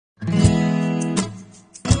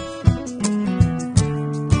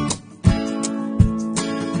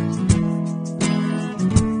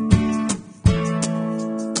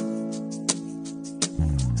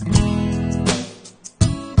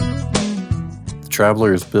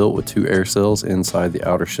Traveler is built with 2 air cells inside the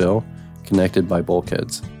outer shell, connected by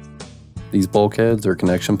bulkheads. These bulkheads or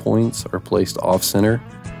connection points are placed off-center,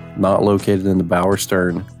 not located in the bow or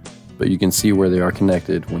stern, but you can see where they are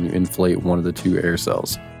connected when you inflate one of the 2 air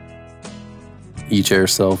cells. Each air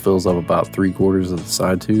cell fills up about 3/4 of the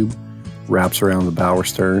side tube, wraps around the bow or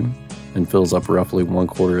stern, and fills up roughly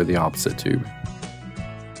 1/4 of the opposite tube.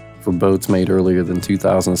 For boats made earlier than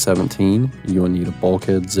 2017, you will need a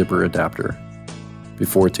bulkhead zipper adapter.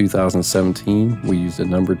 Before 2017, we used a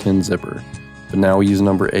number 10 zipper, but now we use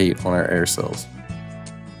number 8 on our air cells.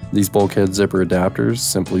 These bulkhead zipper adapters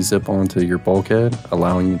simply zip onto your bulkhead,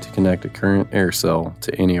 allowing you to connect a current air cell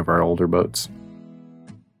to any of our older boats.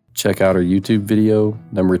 Check out our YouTube video,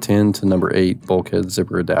 number 10 to number 8 bulkhead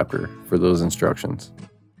zipper adapter, for those instructions.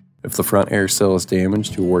 If the front air cell is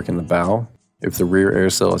damaged, you'll work in the bow. If the rear air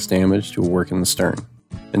cell is damaged, you'll work in the stern.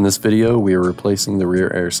 In this video, we are replacing the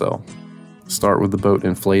rear air cell. Start with the boat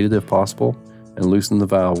inflated if possible, and loosen the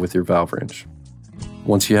valve with your valve wrench.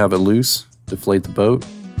 Once you have it loose, deflate the boat.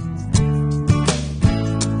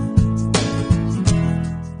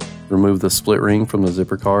 Remove the split ring from the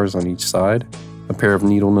zipper cars on each side. A pair of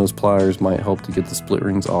needle nose pliers might help to get the split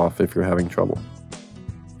rings off if you're having trouble.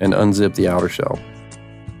 And unzip the outer shell.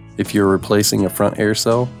 If you're replacing a front air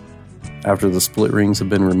cell, after the split rings have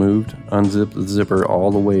been removed, unzip the zipper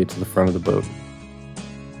all the way to the front of the boat.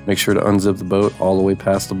 Make sure to unzip the boat all the way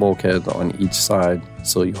past the bulkhead on each side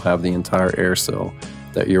so you'll have the entire air cell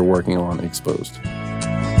that you're working on exposed.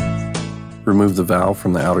 Remove the valve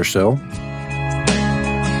from the outer shell.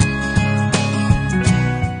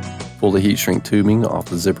 Pull the heat shrink tubing off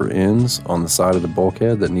the zipper ends on the side of the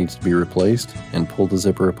bulkhead that needs to be replaced and pull the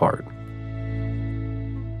zipper apart.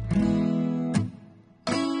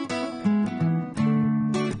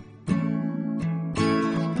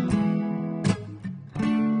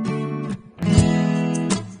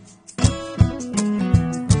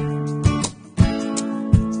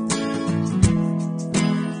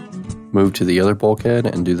 Move to the other bulkhead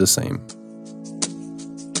and do the same.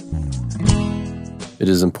 It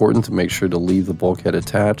is important to make sure to leave the bulkhead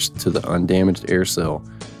attached to the undamaged air cell,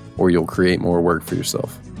 or you'll create more work for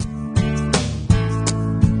yourself.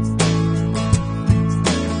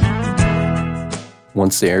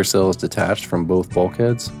 Once the air cell is detached from both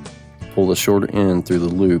bulkheads, pull the shorter end through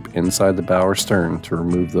the loop inside the bow or stern to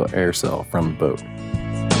remove the air cell from the boat.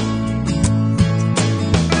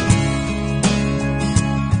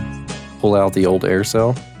 Pull out the old air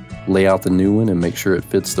cell, lay out the new one, and make sure it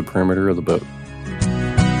fits the perimeter of the boat.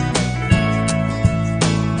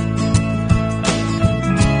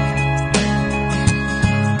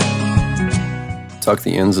 Tuck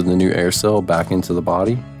the ends of the new air cell back into the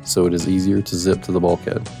body so it is easier to zip to the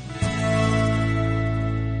bulkhead.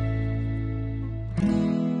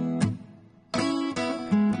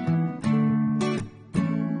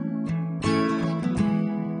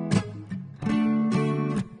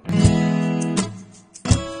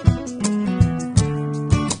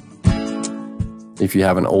 If you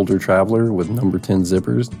have an older Traveler with number 10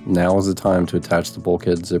 zippers, now is the time to attach the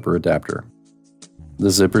bulkhead zipper adapter. The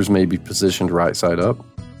zippers may be positioned right side up,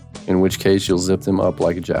 in which case you'll zip them up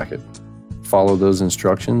like a jacket. Follow those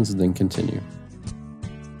instructions, then continue.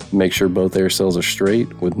 Make sure both air cells are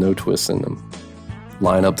straight with no twists in them.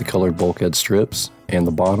 Line up the colored bulkhead strips and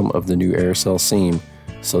the bottom of the new air cell seam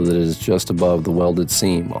so that it is just above the welded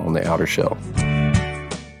seam on the outer shell.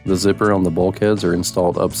 The zipper on the bulkheads are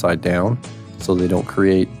installed upside down so they don't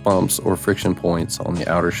create bumps or friction points on the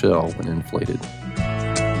outer shell when inflated.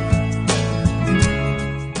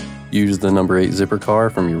 Use the number 8 zipper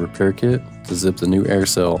car from your repair kit to zip the new air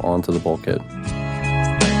cell onto the bulkhead.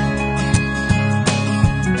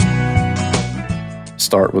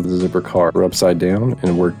 Start with the zipper car upside down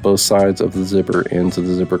and work both sides of the zipper into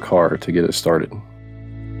the zipper car to get it started.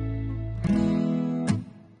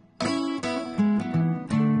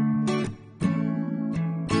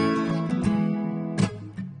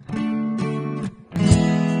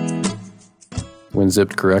 When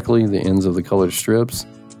zipped correctly, the ends of the colored strips,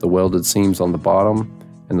 the welded seams on the bottom,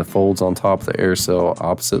 and the folds on top of the air cell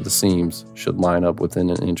opposite the seams should line up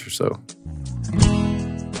within an inch or so.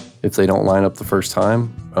 If they don't line up the first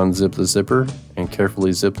time, unzip the zipper and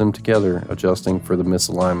carefully zip them together, adjusting for the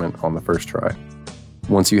misalignment on the first try.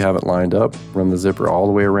 Once you have it lined up, run the zipper all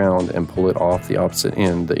the way around and pull it off the opposite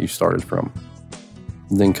end that you started from.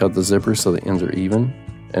 Then cut the zipper so the ends are even,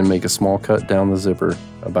 and make a small cut down the zipper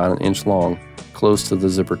about 1 inch long, close to the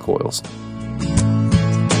zipper coils.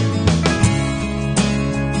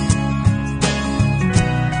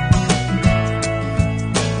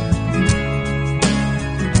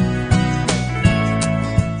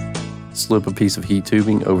 Slip a piece of heat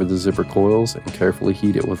tubing over the zipper coils and carefully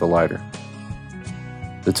heat it with a lighter.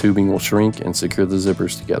 The tubing will shrink and secure the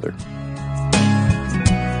zippers together.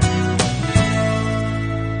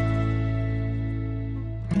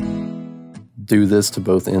 Do this to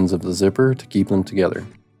both ends of the zipper to keep them together.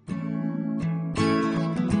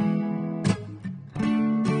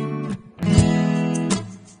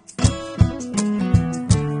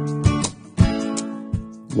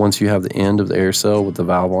 Once you have the end of the Airecell with the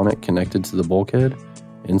valve on it connected to the bulkhead,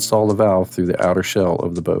 install the valve through the outer shell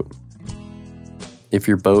of the boat. If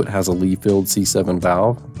your boat has a lee-filled C7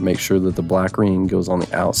 valve, make sure that the black ring goes on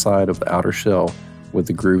the outside of the outer shell with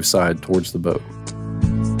the groove side towards the boat.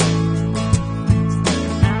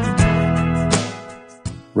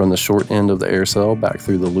 Run the short end of the Airecell back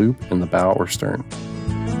through the loop in the bow or stern.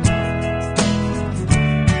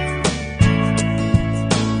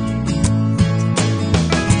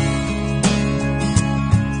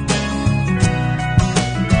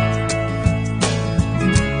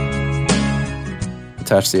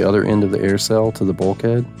 Attach the other end of the Airecell to the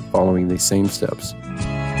bulkhead, following these same steps.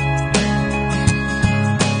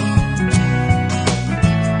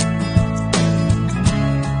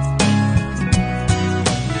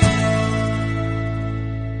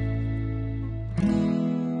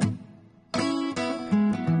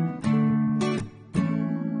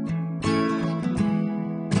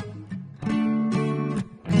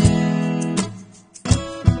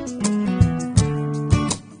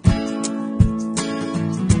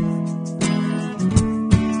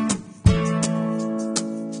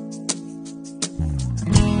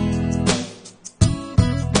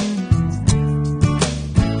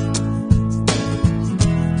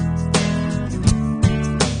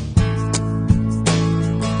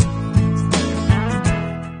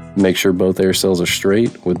 Make sure both Airecells are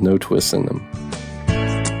straight with no twists in them.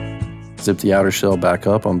 Zip the outer shell back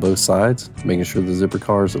up on both sides, making sure the zipper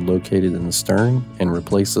cars are located in the stern, and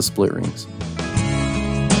replace the split rings.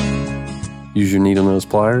 Use your needle nose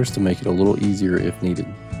pliers to make it a little easier if needed.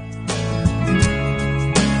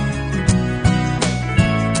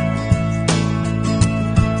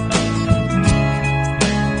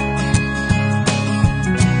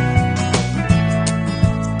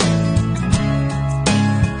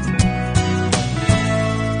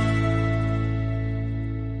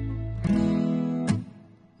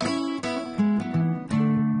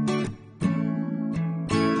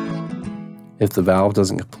 If the valve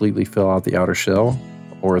doesn't completely fill out the outer shell,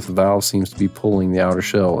 or if the valve seems to be pulling the outer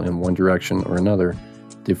shell in one direction or another,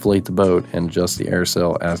 deflate the boat and adjust the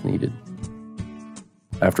Airecell as needed.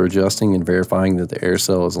 After adjusting and verifying that the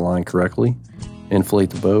Airecell is aligned correctly,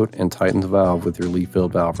 inflate the boat and tighten the valve with your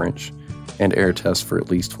lee-filled valve wrench, and air test for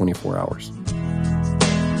at least 24 hours.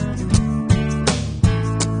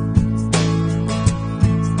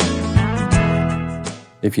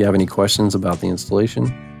 If you have any questions about the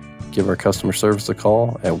installation, give our customer service a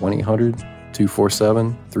call at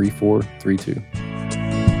 1-800-247-3432.